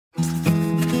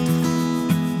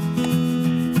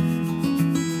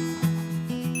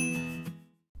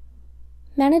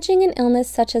Managing an illness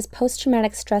such as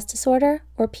post-traumatic stress disorder,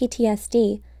 or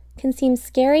PTSD, can seem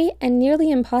scary and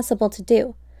nearly impossible to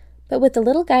do, but with a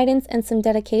little guidance and some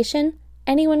dedication,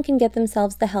 anyone can get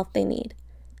themselves the help they need.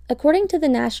 According to the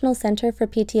National Center for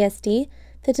PTSD,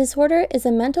 the disorder is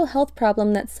a mental health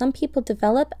problem that some people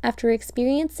develop after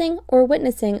experiencing or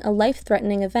witnessing a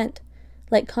life-threatening event,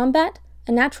 like combat,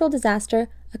 a natural disaster,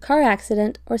 a car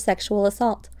accident, or sexual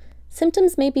assault.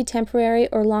 Symptoms may be temporary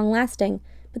or long-lasting,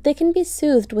 but they can be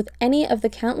soothed with any of the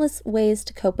countless ways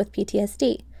to cope with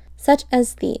PTSD, such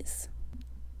as these.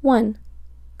 1.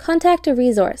 Contact a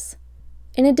resource.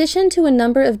 In addition to a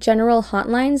number of general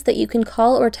hotlines that you can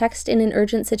call or text in an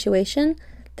urgent situation,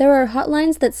 there are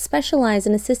hotlines that specialize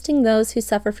in assisting those who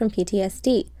suffer from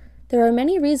PTSD. There are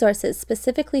many resources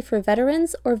specifically for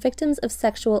veterans or victims of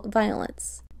sexual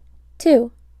violence.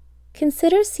 2.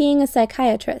 Consider seeing a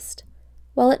psychiatrist.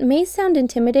 While it may sound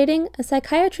intimidating, a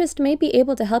psychiatrist may be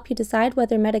able to help you decide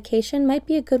whether medication might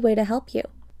be a good way to help you.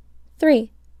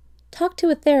 3. Talk to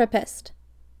a therapist.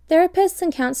 Therapists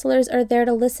and counselors are there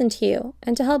to listen to you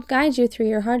and to help guide you through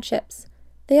your hardships.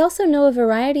 They also know a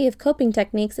variety of coping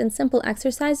techniques and simple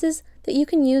exercises that you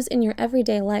can use in your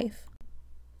everyday life.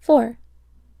 4.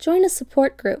 Join a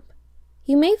support group.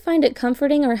 You may find it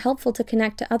comforting or helpful to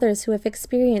connect to others who have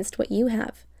experienced what you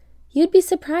have. You'd be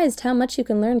surprised how much you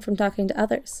can learn from talking to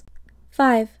others.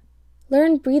 5.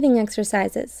 Learn breathing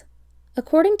exercises.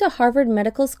 According to Harvard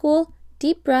Medical School,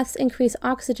 deep breaths increase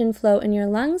oxygen flow in your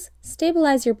lungs,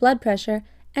 stabilize your blood pressure,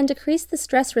 and decrease the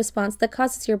stress response that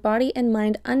causes your body and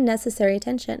mind unnecessary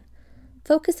tension.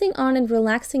 Focusing on and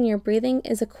relaxing your breathing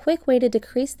is a quick way to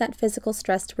decrease that physical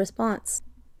stress response.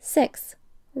 6.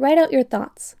 Write out your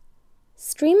thoughts.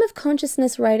 Stream of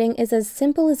consciousness writing is as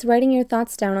simple as writing your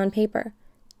thoughts down on paper.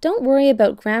 Don't worry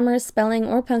about grammar, spelling,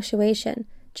 or punctuation.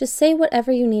 Just say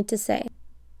whatever you need to say.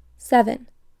 7.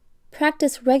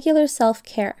 Practice regular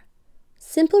self-care.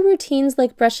 Simple routines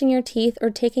like brushing your teeth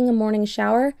or taking a morning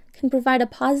shower can provide a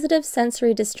positive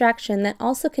sensory distraction that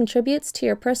also contributes to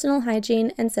your personal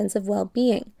hygiene and sense of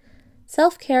well-being.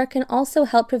 Self-care can also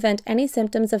help prevent any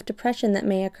symptoms of depression that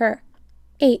may occur.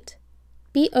 8.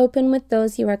 Be open with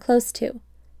those you are close to.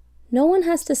 No one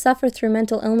has to suffer through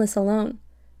mental illness alone.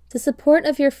 The support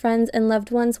of your friends and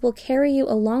loved ones will carry you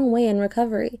a long way in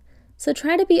recovery, so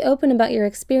try to be open about your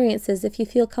experiences if you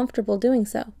feel comfortable doing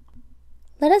so.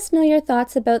 Let us know your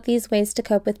thoughts about these ways to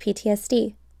cope with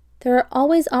PTSD. There are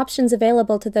always options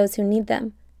available to those who need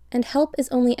them, and help is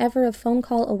only ever a phone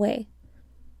call away.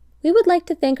 We would like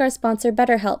to thank our sponsor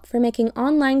BetterHelp for making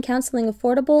online counseling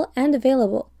affordable and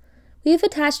available. We have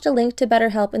attached a link to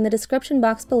BetterHelp in the description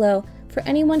box below for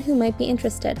anyone who might be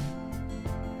interested.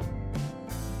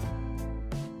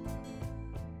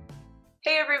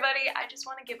 Hey everybody, I just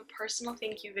want to give a personal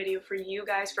thank you video for you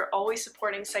guys for always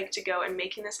supporting Psych2Go and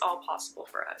making this all possible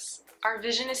for us. Our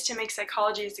vision is to make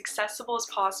psychology as accessible as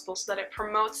possible so that it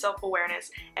promotes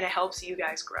self-awareness and it helps you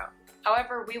guys grow.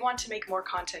 However, we want to make more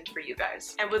content for you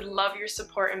guys and would love your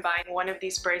support in buying one of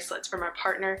these bracelets from our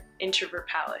partner, Introvert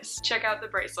Palace. Check out the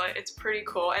bracelet, it's pretty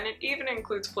cool, and it even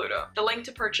includes Pluto. The link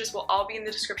to purchase will all be in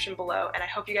the description below, and I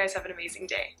hope you guys have an amazing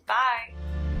day. Bye!